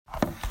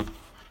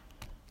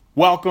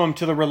Welcome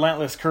to the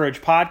Relentless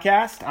Courage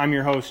Podcast. I'm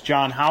your host,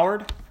 John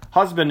Howard,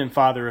 husband and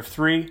father of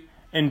three,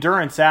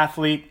 endurance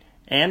athlete,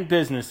 and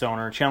business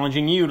owner,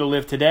 challenging you to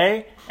live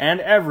today and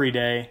every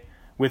day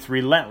with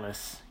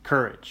relentless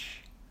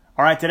courage.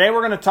 All right, today we're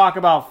going to talk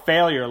about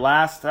failure.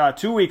 Last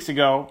 2 weeks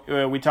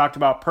ago, we talked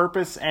about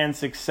purpose and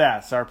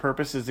success. Our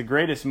purpose is the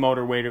greatest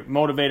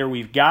motivator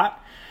we've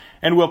got,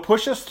 and will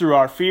push us through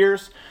our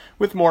fears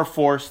with more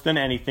force than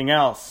anything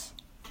else.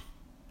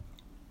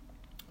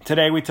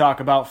 Today we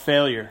talk about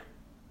failure.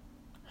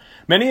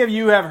 Many of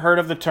you have heard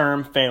of the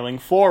term failing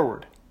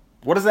forward.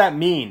 What does that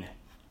mean?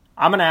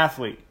 I'm an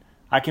athlete.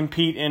 I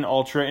compete in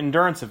ultra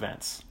endurance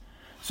events.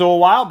 So a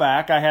while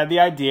back I had the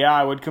idea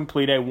I would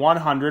complete a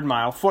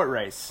 100-mile foot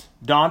race.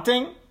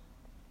 Daunting?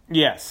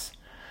 Yes.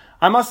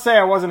 I must say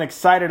I wasn't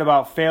excited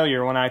about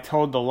failure when I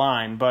towed the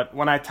line, but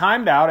when I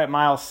timed out at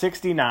mile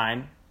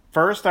 69,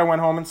 first I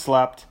went home and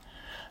slept.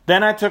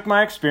 Then I took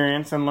my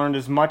experience and learned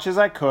as much as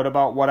I could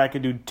about what I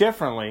could do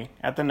differently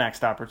at the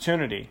next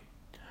opportunity.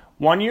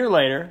 1 year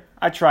later,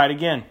 I tried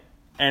again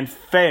and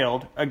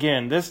failed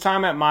again, this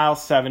time at mile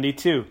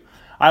 72.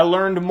 I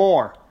learned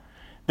more.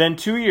 Then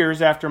 2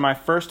 years after my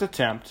first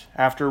attempt,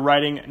 after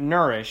writing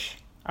Nourish,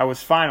 I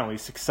was finally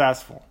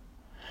successful.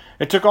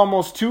 It took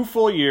almost 2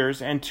 full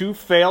years and 2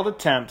 failed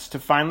attempts to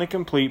finally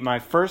complete my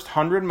first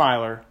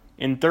 100-miler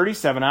in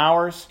 37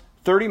 hours,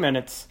 30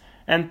 minutes,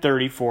 and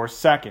 34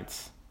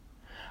 seconds.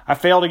 I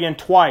failed again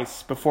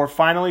twice before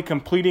finally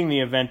completing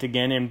the event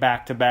again in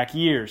back-to-back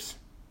years.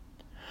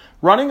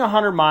 Running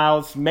 100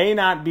 miles may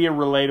not be a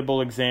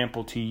relatable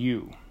example to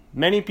you.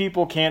 Many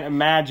people can't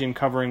imagine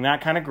covering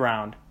that kind of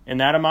ground in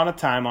that amount of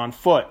time on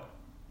foot.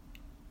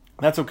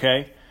 That's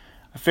okay.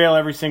 I fail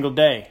every single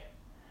day.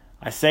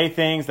 I say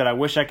things that I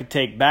wish I could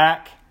take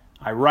back.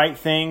 I write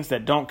things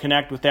that don't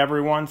connect with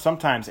everyone,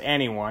 sometimes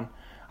anyone.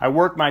 I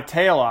work my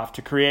tail off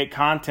to create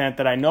content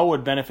that I know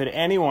would benefit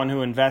anyone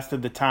who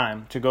invested the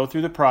time to go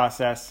through the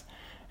process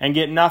and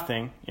get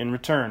nothing in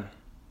return.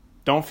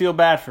 Don't feel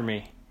bad for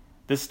me.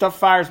 This stuff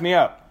fires me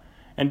up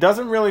and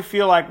doesn't really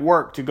feel like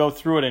work to go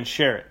through it and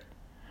share it.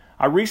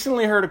 I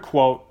recently heard a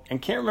quote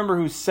and can't remember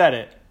who said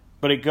it,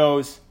 but it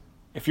goes,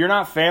 "If you're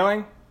not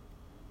failing,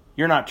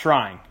 you're not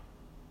trying."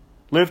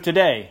 Live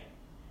today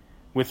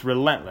with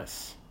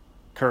relentless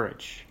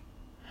courage.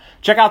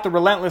 Check out the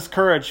Relentless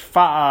Courage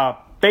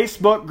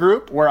Facebook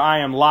group where I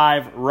am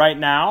live right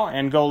now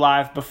and go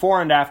live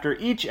before and after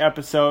each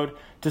episode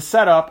to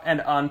set up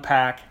and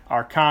unpack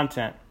our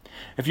content.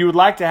 If you would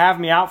like to have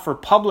me out for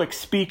public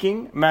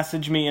speaking,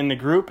 message me in the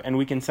group and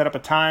we can set up a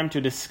time to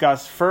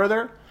discuss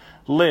further.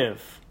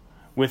 Live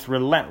with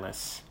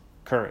relentless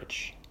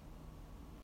courage.